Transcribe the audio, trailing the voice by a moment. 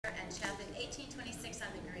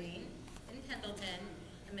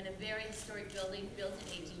very historic building, built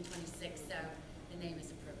in 1826, so the name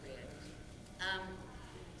is appropriate.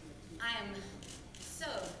 I am so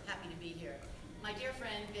happy to be here. My dear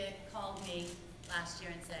friend Vic called me last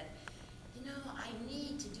year and said, you know, I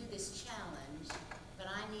need to do this challenge, but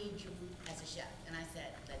I need you as a chef. And I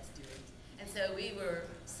said, let's do it. And so we were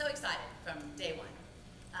so excited from day one.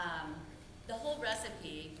 The whole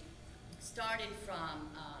recipe started from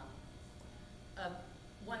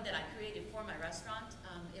one that I created for my restaurant.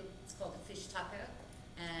 It's called a fish taco,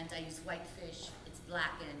 and I use white fish. It's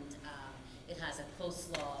blackened. It has a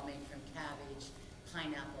coleslaw made from cabbage,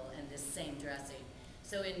 pineapple, and this same dressing.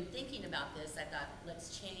 So in thinking about this, I thought,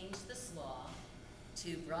 let's change the slaw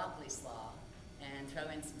to broccoli slaw and throw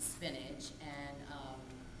in some spinach and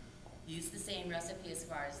use the same recipe as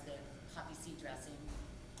far as the poppy seed dressing,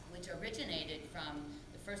 which originated from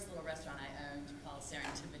the first little restaurant I owned called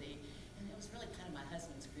Serendipity, and it was really kind of my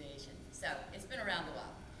husband's creation. So it's been around a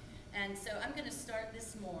while. And so I'm going to start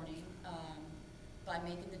this morning by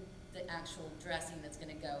making the actual dressing that's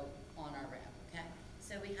going to go on our wrap, okay?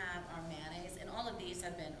 So we have our mayonnaise, and all of these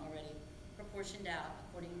have been already proportioned out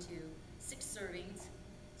according to 6 servings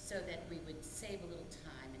so that we would save a little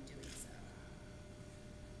time in doing so.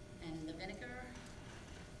 And the vinegar,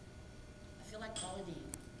 I feel like Paula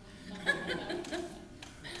Deen.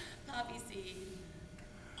 Poppy seed,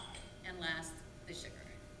 and last, the sugar,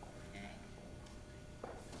 okay?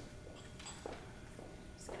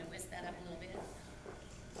 Just gonna whisk that up a little bit.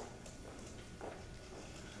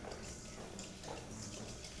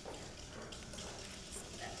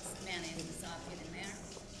 That's mayonnaise and sauce get in there.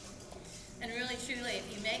 And really, truly, if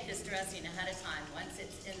you make this dressing ahead of time, once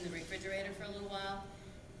it's in the refrigerator for a little while,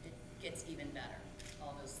 it gets even better.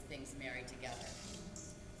 All those things marry together.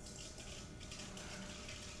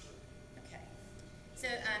 Okay, so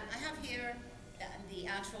I have here the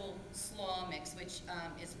actual slaw mix, which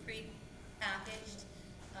is pre-packaged.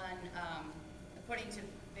 And according to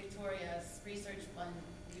Victoria's research,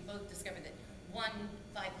 we both discovered that 1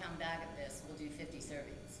 5-pound bag of this will do 50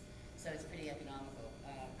 servings. So it's pretty economical.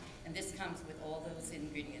 And this comes with all those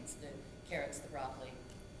ingredients, the carrots, the broccoli,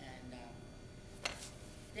 and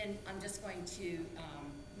then I'm just going to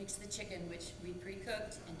mix the chicken, which we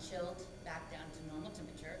pre-cooked and chilled back down to normal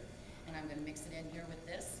temperature, and I'm going to mix it in here with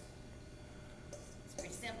this. It's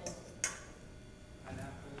pretty simple.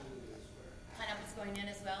 Pineapple is where? Pineapple's going in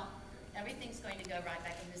as well. Everything's going to go right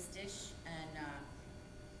back in this dish,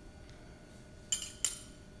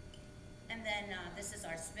 and then this is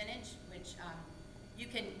our spinach, which you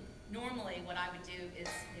can normally, what I would do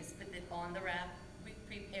is put it on the wrap. We've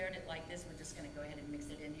prepared it like this. We're just going to go ahead and mix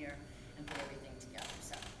it in here and put everything together.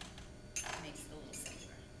 So it makes it a little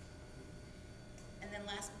simpler. And then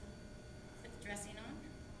last, put the dressing on.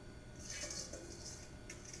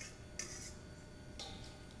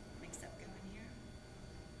 Mix that going here.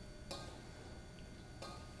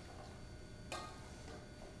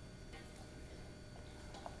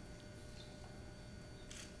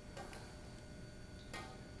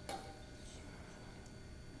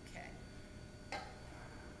 Okay. Set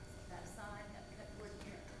that aside, got the cut board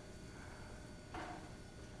here.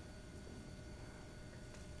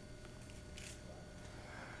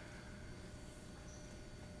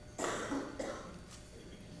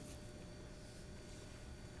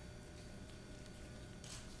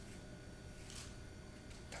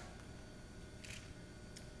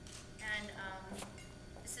 And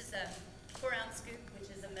this is a 4-ounce scoop, which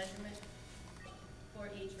is a measurement for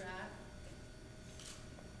each wrap.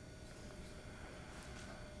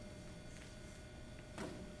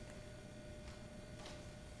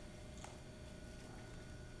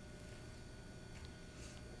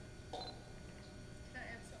 Can I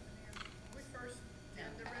add something in? When we first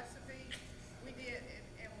did the recipe, we did,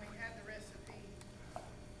 and we had the recipe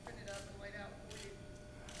printed up and laid out. We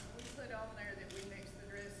put on there that we mixed the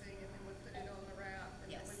dressing, and then we put it on the wrap,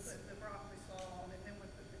 and then we Yes. put the broccoli slaw on, and then we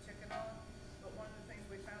put the chicken on. But one of the things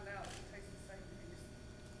we found out is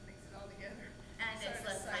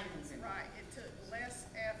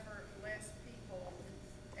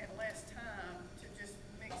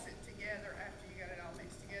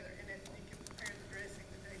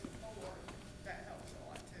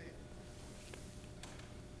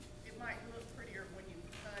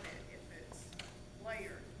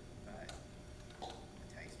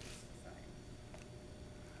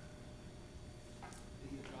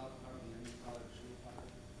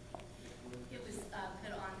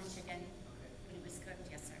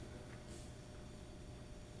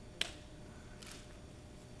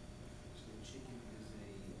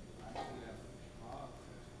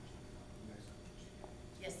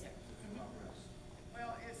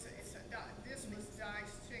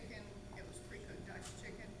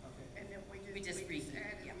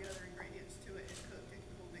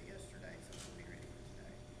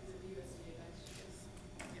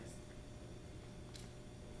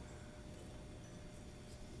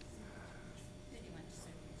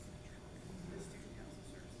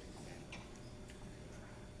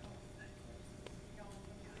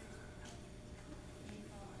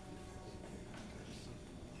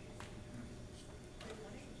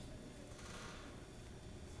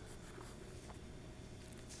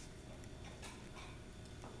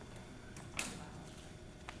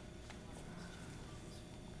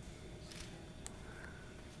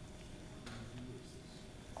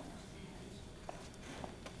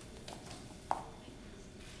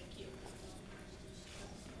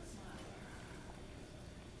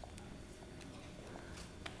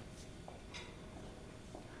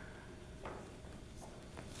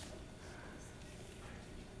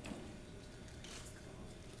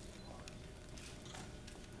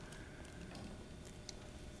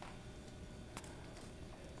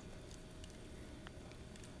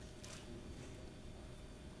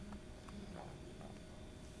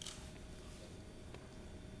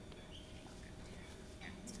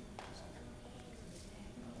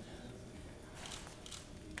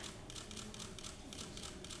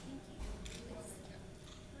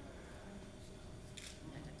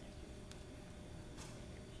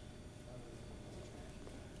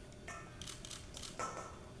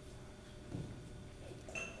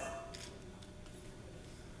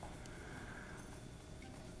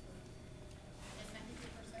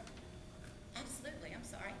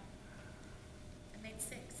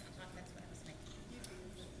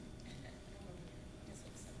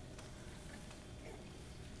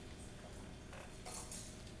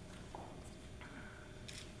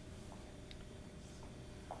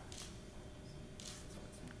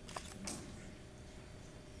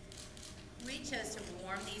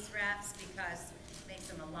form these wraps because it makes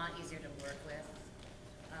them a lot easier to work with,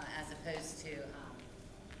 as opposed to, I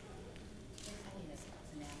need a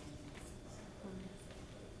napkin.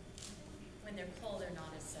 When they're cold, they're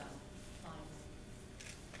not as, fine.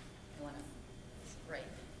 You wanna spray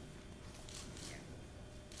them. Here.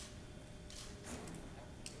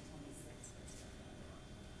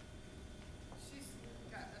 She's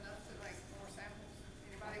got enough to make more samples.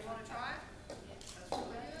 Anybody wanna try it? That's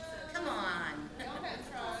really good. Come on. Go ahead and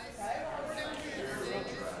try it. We're doing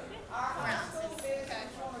good. Our high school Okay.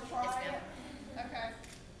 business wanna Yes, try ma'am. it. Okay.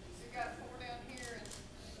 So you got 4 down here and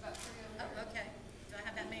about 3 over here. Oh, okay. Do I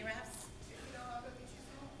have that many wraps? You know, I'll go get you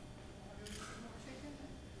some. I'll go get you some more chicken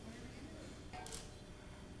whenever you do.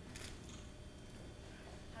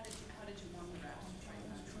 How did you warm the wraps?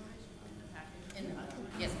 In the package? In the,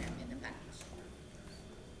 yes, ma'am, in the package.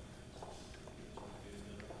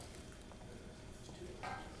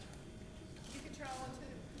 You can try one too.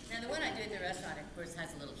 Now, the one I do at the restaurant, of course,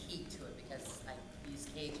 has a little heat to it because I use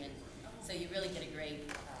Cajun. So you really get a great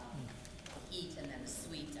heat and then the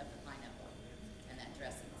sweet of the pineapple and that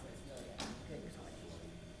dressing. So it's really a good combination.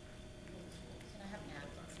 Can I have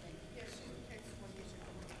napkins, maybe? Yes, you can take one, get you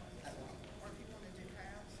one. I will. Or if you want to do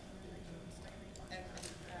halves, then you can stay in. Okay.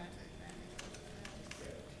 Right.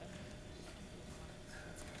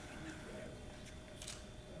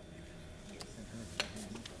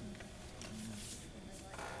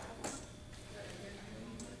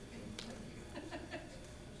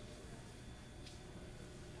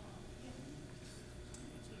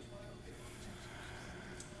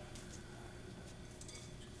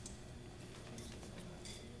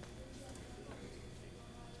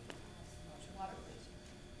 Water, please.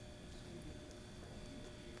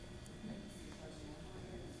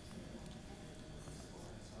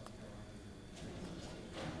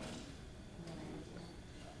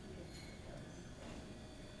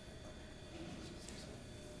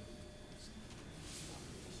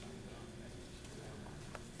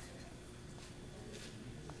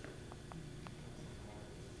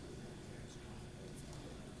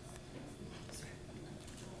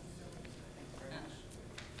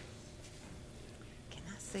 Can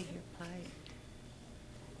I see your plate?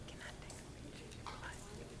 Can I take a picture of your plate?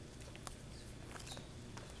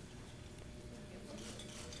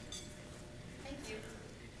 Thank you.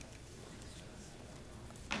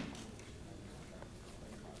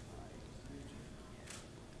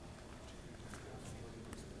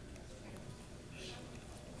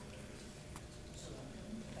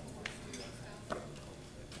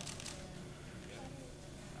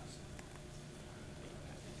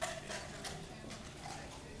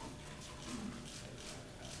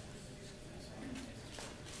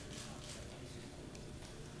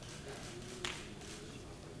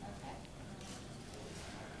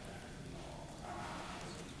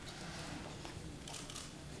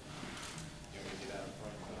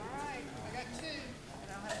 All right, I got 2, and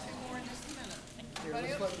I'll have 2 more in just a minute. Here, Anybody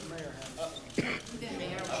let's else? let the mayor have it.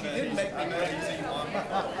 She didn't make me breakfast, Mom.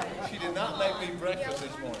 She did not make me breakfast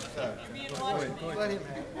this morning, so. Let him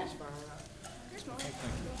have it, it's fine.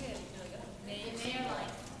 Mayor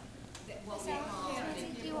likes what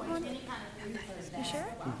we call any kind of food for the You sure?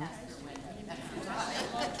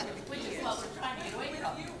 which is what we're trying to get away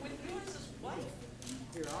from. With you as his wife.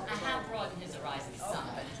 Here, I'll I have broadened his horizons some,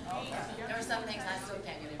 but there are some things I still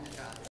can't get